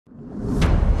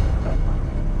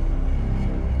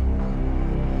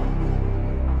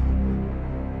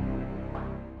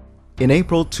In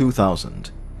April 2000,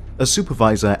 a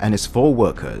supervisor and his 4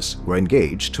 workers were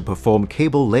engaged to perform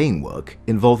cable laying work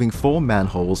involving 4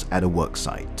 manholes at a work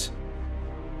site.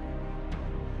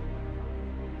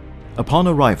 Upon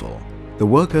arrival, the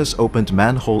workers opened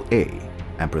manhole A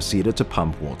and proceeded to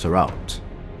pump water out.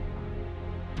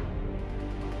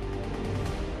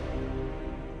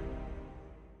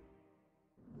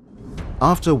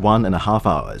 After 1.5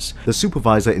 hours, the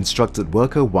supervisor instructed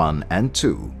worker 1 and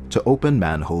 2 to open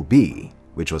manhole B,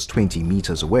 which was 20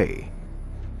 meters away.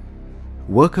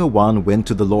 Worker 1 went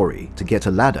to the lorry to get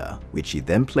a ladder, which he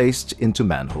then placed into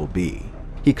manhole B.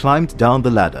 He climbed down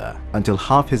the ladder until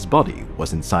half his body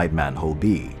was inside manhole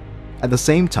B. At the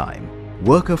same time,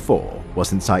 worker 4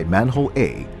 was inside manhole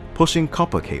A, pushing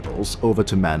copper cables over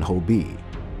to manhole B.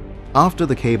 After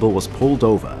the cable was pulled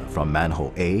over from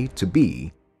manhole A to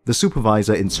B, the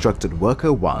supervisor instructed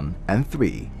worker 1 and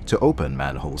 3 to open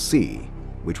manhole C,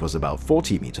 which was about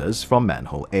 40 meters from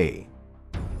manhole A.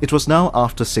 It was now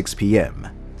after 6 p.m.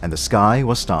 and the sky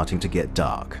was starting to get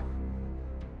dark.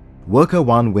 Worker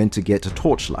 1 went to get a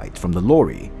torchlight from the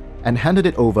lorry and handed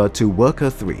it over to worker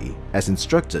 3 as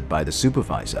instructed by the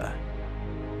supervisor.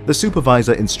 The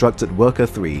supervisor instructed worker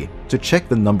 3 to check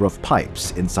the number of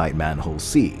pipes inside manhole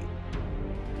C.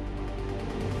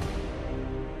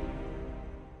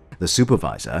 The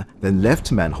supervisor then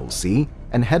left manhole C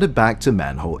and headed back to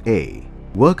manhole A.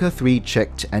 Worker 3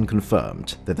 checked and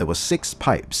confirmed that there were 6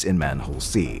 pipes in manhole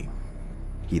C.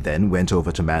 He then went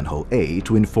over to manhole A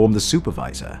to inform the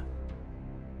supervisor.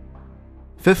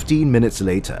 15 minutes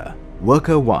later,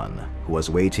 worker 1, who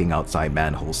was waiting outside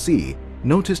manhole C,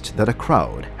 noticed that a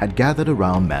crowd had gathered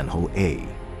around manhole A.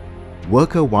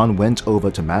 Worker 1 went over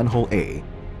to manhole A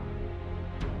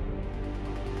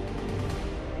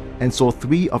and saw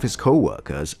 3 of his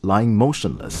co-workers lying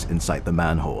motionless inside the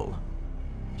manhole.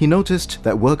 He noticed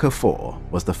that worker 4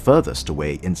 was the furthest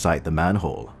away inside the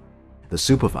manhole. The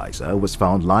supervisor was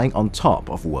found lying on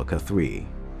top of worker 3.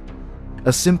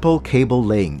 A simple cable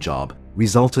laying job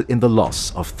resulted in the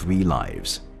loss of 3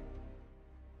 lives.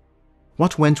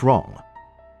 What went wrong?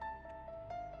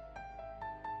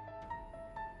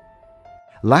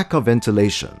 Lack of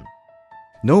ventilation.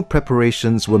 No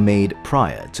preparations were made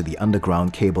prior to the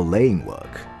underground cable laying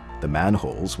work. The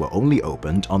manholes were only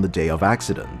opened on the day of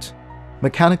accident.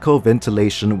 Mechanical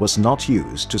ventilation was not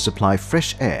used to supply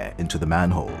fresh air into the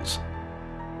manholes.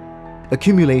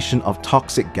 Accumulation of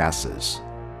toxic gases.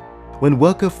 When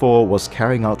worker 4 was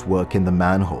carrying out work in the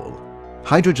manhole,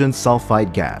 hydrogen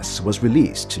sulfide gas was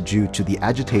released due to the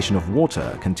agitation of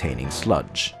water containing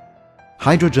sludge.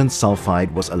 Hydrogen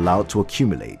sulfide was allowed to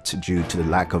accumulate due to the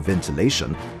lack of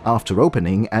ventilation after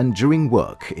opening and during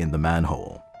work in the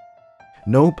manhole.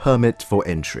 No permit for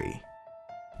entry.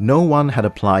 No one had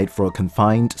applied for a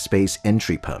confined space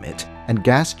entry permit, and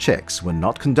gas checks were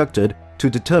not conducted to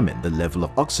determine the level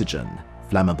of oxygen,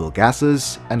 flammable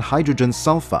gases, and hydrogen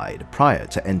sulfide prior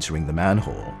to entering the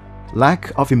manhole.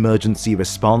 Lack of emergency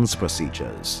response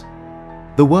procedures.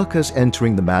 The workers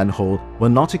entering the manhole were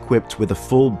not equipped with a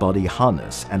full-body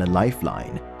harness and a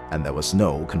lifeline, and there was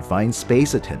no confined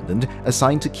space attendant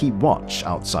assigned to keep watch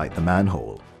outside the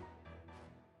manhole.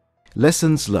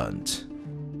 Lessons learned.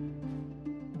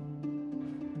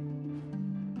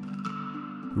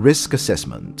 Risk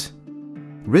assessment.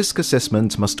 Risk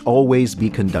assessment must always be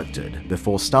conducted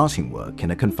before starting work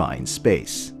in a confined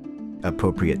space.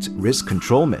 Appropriate risk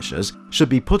control measures should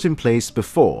be put in place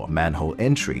before manhole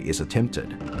entry is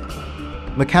attempted.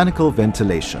 Mechanical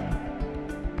ventilation.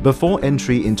 Before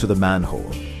entry into the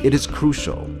manhole, it is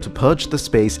crucial to purge the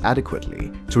space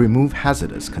adequately to remove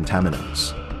hazardous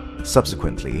contaminants.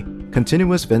 Subsequently,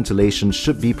 continuous ventilation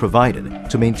should be provided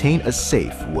to maintain a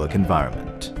safe work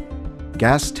environment.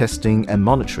 Gas testing and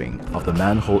monitoring of the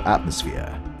manhole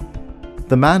atmosphere.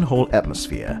 The manhole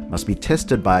atmosphere must be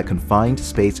tested by a confined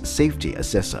space safety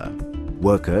assessor.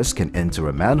 Workers can enter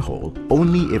a manhole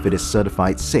only if it is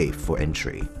certified safe for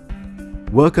entry.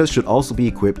 Workers should also be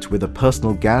equipped with a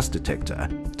personal gas detector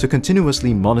to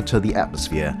continuously monitor the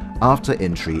atmosphere after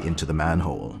entry into the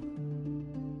manhole.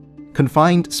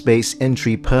 Confined space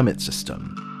entry permit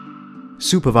system.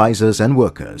 Supervisors and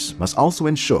workers must also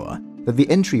ensure that the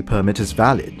entry permit is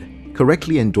valid,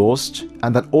 correctly endorsed,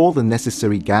 and that all the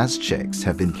necessary gas checks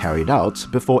have been carried out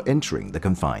before entering the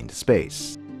confined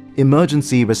space.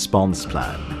 Emergency response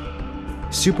plan.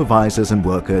 Supervisors and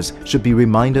workers should be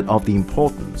reminded of the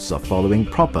importance of following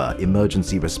proper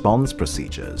emergency response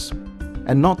procedures,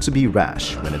 and not to be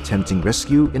rash when attempting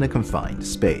rescue in a confined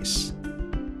space.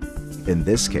 In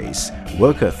this case,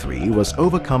 worker 3 was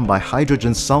overcome by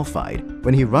hydrogen sulfide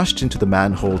when he rushed into the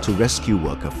manhole to rescue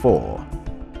worker 4.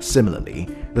 Similarly,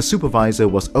 The supervisor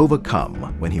was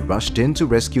overcome when he rushed in to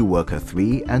rescue Worker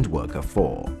 3 and Worker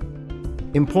 4.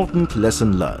 Important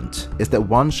lesson learned is that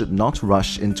one should not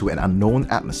rush into an unknown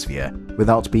atmosphere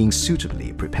without being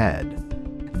suitably prepared.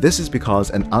 This is because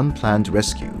an unplanned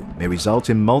rescue may result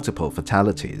in multiple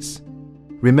fatalities.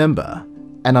 Remember,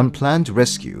 an unplanned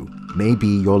rescue may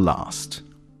be your last.